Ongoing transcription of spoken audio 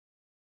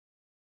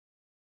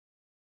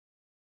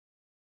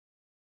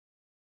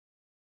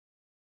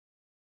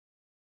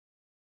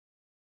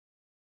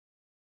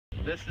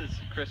this is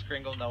Chris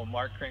Kringle, no,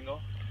 Mark Kringle.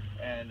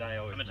 And I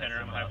always I'm a tenor,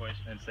 I'm a high voice.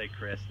 And say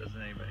Chris,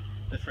 doesn't anybody?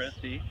 This Chris. is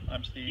Steve.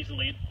 I'm Steve. He's the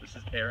lead. This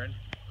is Aaron.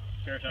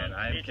 Baritone. And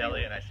I'm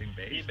Kelly, and I sing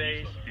bass. He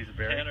bass, He's a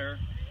baritone. tenor,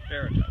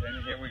 baritone.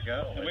 And here we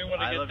go. And we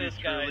want to get this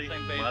guy to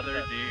sing bass. Mother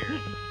with us. dear.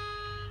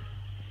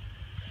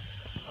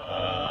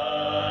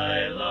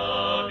 I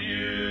love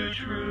you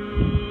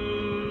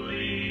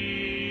truly,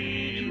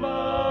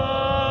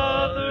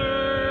 Mother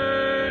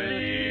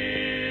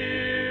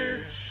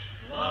dear.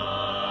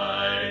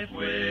 Life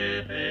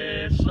with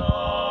its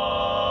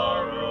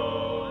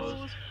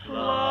sorrows,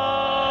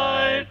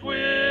 life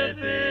with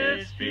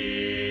its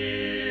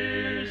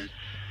fears,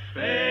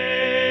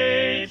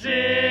 fades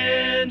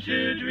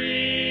into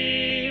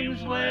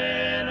dreams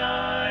when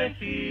I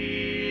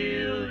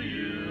feel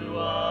you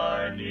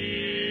are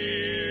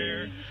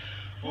near.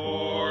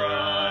 For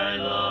I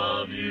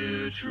love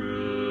you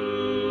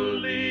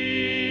truly,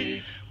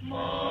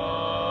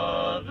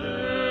 Mother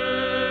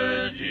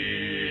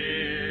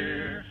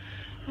dear.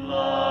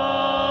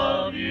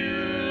 Love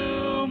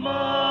you,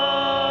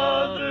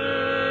 Mother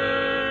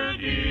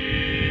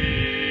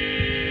dear.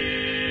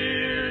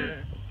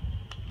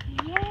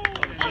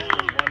 Just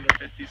a 1 to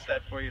 50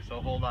 set for you,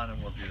 so hold on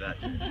and we'll do that.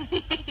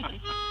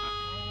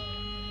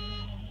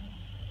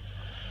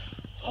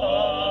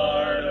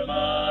 Heart of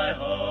my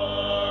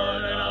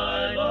heart, and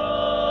I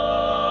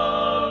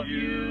love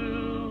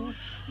you.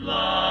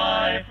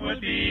 Life would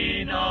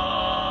be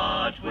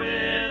naught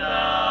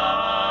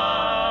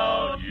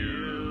without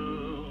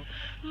you.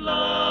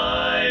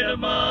 Light of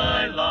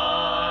my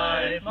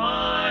life,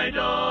 my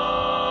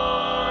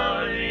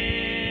darling,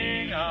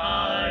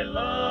 I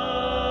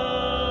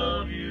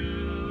love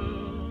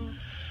you.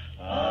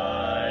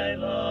 I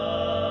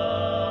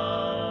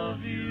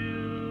love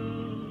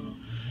you.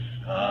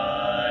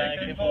 I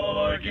can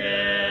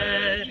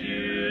forget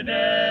you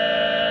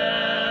never.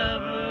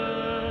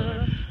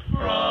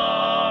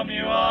 From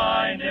you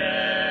I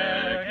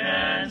ne'er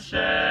can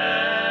sever.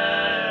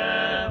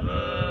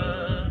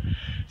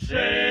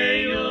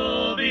 Say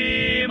you'll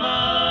be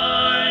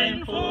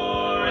mine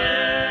forever.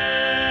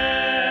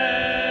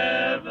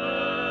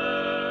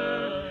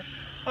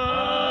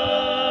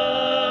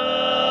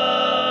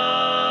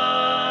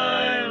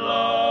 I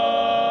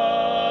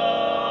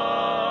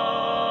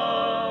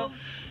love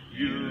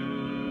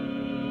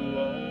you,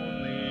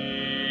 only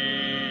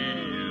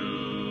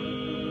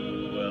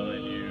you, well,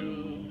 and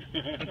you.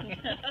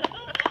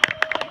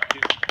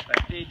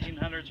 Back to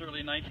 1800s,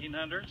 early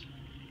 1900s.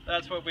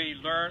 That's what we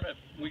learn. If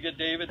we get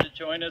David to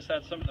join us,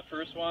 that's some of the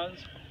first ones.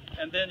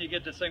 And then you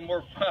get to sing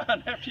more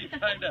fun after you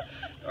kind of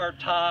are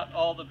taught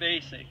all the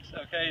basics.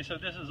 Okay, so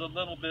this is a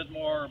little bit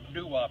more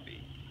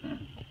doo-woppy.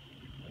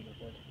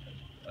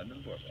 Under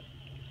the boardwalk.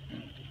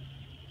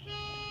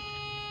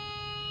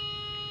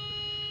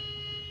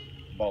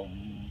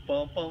 Boom,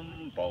 boom,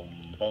 boom,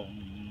 boom,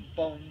 boom,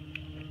 boom,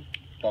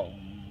 boom,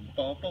 boom,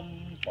 boom,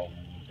 boom,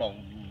 boom,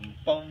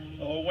 boom.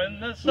 Oh, when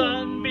the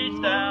sun beats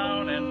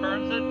down and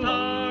burns the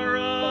tar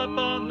up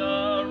on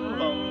the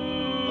roof,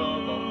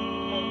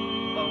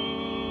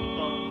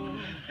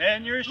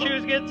 and your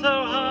shoes get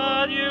so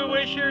hot you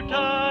wish your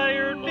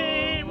tired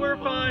feet were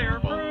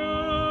fireproof.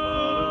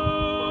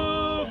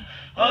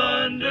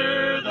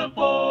 Under the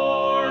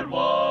boardwalk,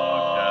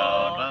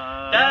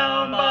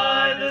 down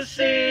by the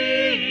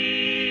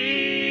sea,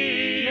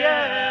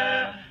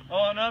 yeah,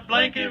 on a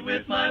blanket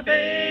with my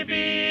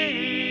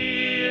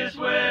baby is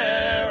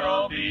where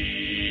I'll be.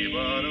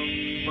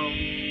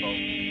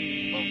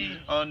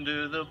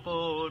 Under the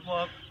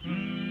boardwalk,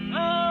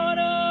 Out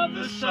of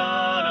the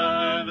sun,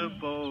 under the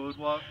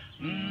boardwalk,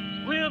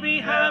 we'll be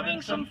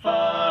having some under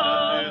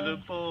fun. the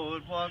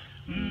boardwalk,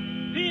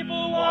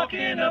 People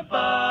walking under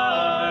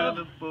above,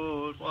 the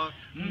boardwalk.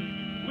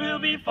 we'll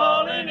be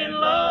falling in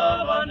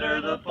love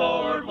under the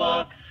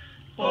boardwalk,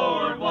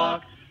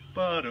 boardwalk.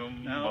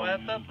 Now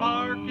at the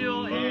park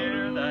you'll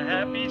hear the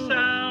happy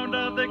sound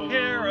of the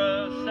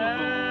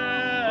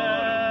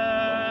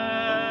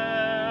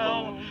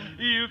carousel.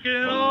 You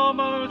can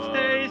almost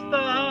taste the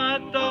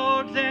hot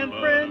dogs and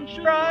french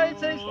fries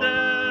they sell.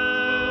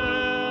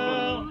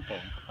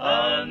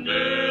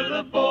 Under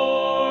the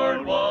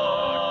boardwalk,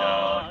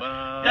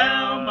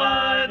 down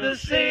by the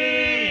sea,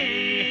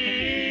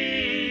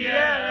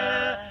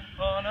 yeah,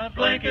 on a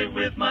blanket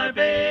with my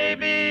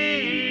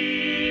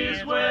baby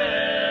is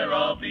where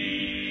I'll be.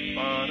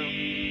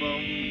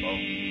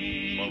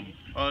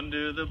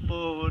 Under the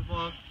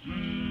boardwalk,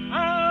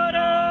 Out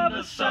of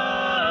the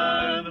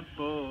sun, under the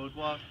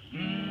boardwalk,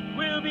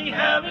 we'll be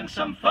having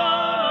some under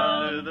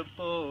fun. the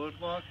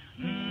boardwalk,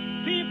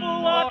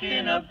 People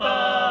walking under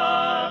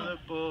above, the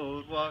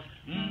boardwalk.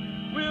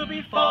 we'll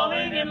be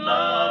falling in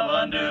love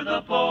under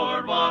the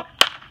boardwalk,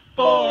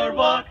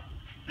 boardwalk.